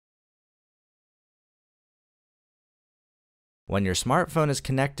When your smartphone is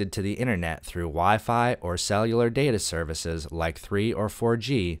connected to the internet through Wi-Fi or cellular data services like 3 or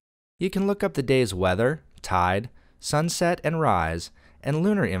 4G, you can look up the day's weather, tide, sunset and rise, and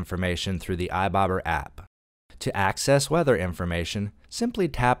lunar information through the iBobber app. To access weather information, simply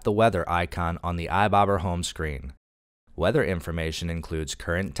tap the weather icon on the iBobber home screen. Weather information includes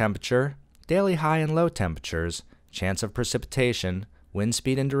current temperature, daily high and low temperatures, chance of precipitation, wind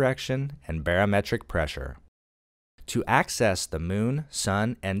speed and direction, and barometric pressure. To access the moon,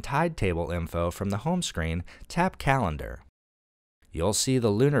 sun, and tide table info from the home screen, tap Calendar. You'll see the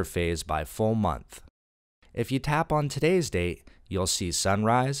lunar phase by full month. If you tap on today's date, you'll see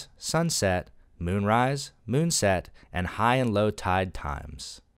sunrise, sunset, moonrise, moonset, and high and low tide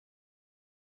times.